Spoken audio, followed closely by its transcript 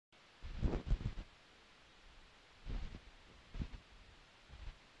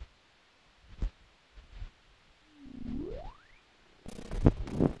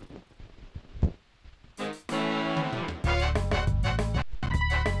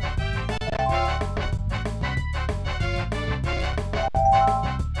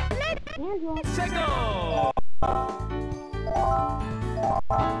motorcycle.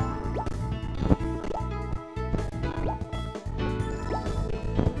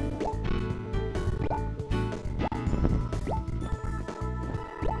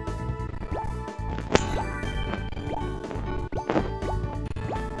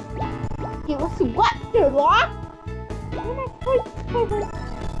 Okay, let's see what the lock.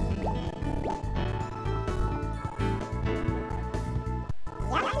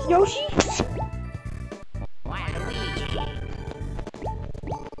 Yoshi?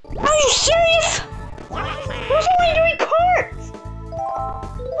 Are you serious? That's only doing carts! What,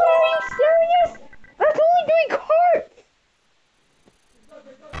 are you serious? That's only doing carts!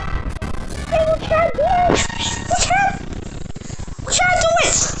 Hey, we can't do it! We can't do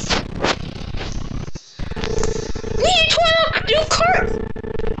it! We need to do carts!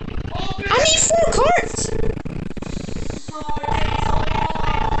 I need 4 carts!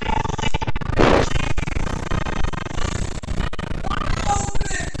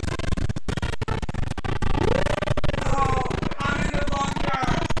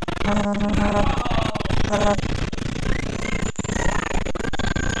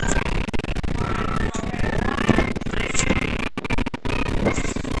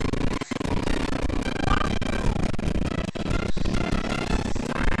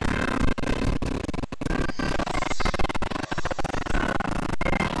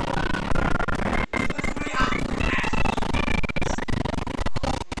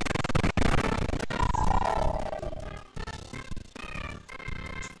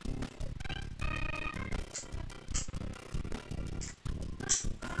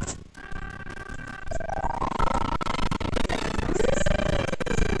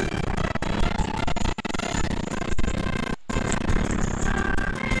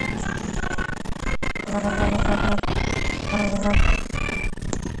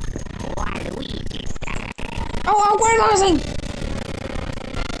 Oh, we're losing!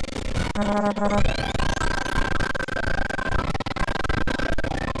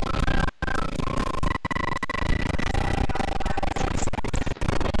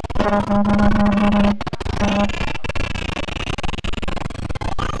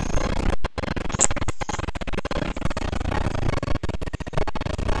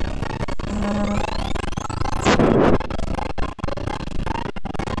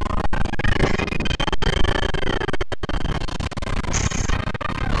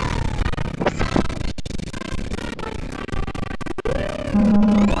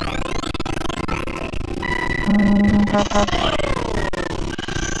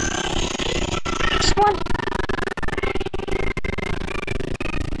 Just one.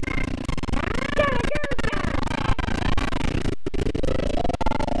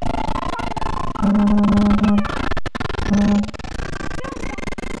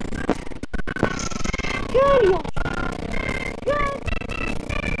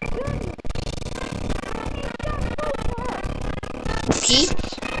 Pete?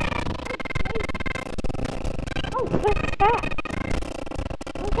 Oh, what's that?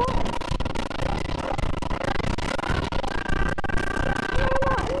 What's that?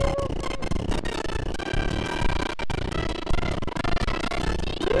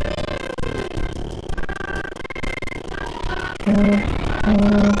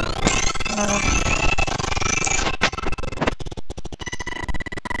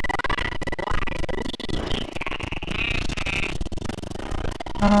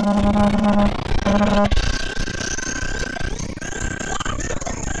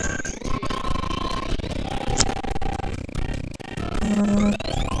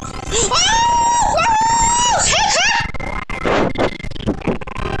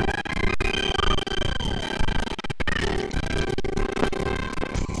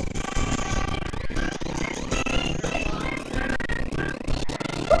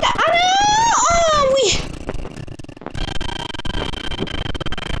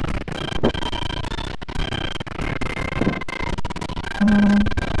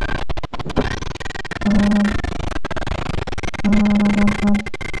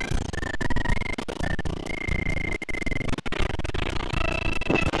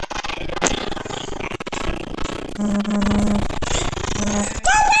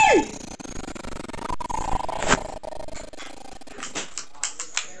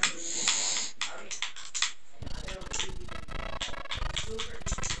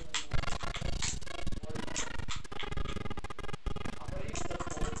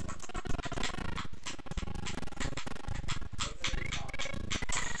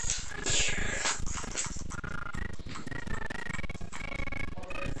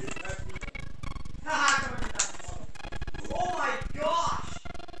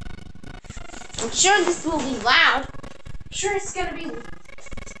 sure this will be loud. I'm sure it's gonna be.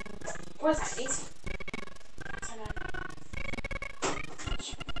 What's that? Easy.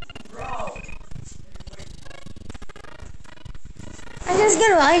 Bro. I just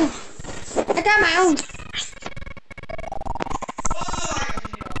get mine. I got my own.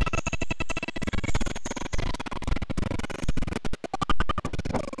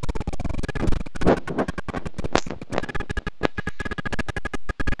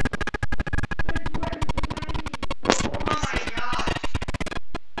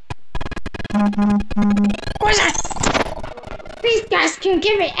 What's that? These guys can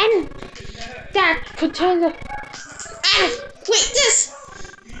give me any that contains a. Wait,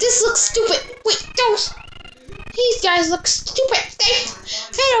 this looks stupid. Wait, those. These guys look stupid.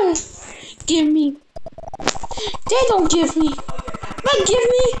 They don't give me. They don't give me. They give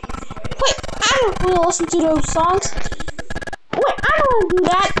me. Wait, I don't want to listen to those songs. Wait, I don't want to do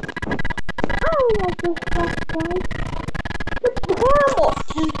that. I don't like those songs, guys. It's horrible.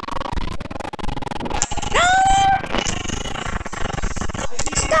 No!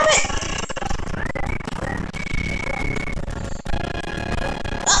 Stop it!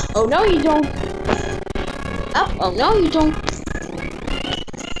 Oh no, you don't. Oh no, you don't.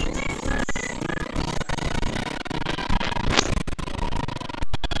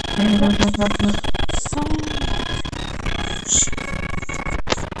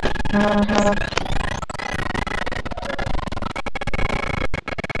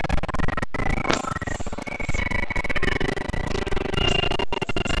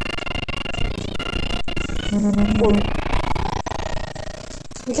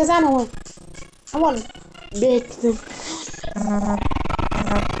 Because I don't want. I want to make them.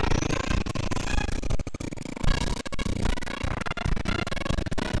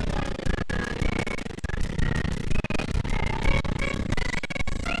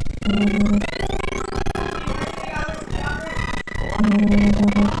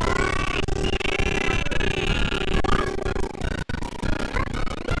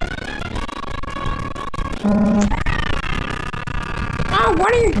 Oh,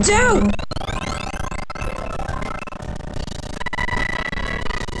 what do you do?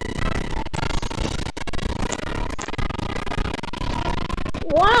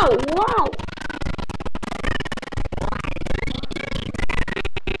 Wow!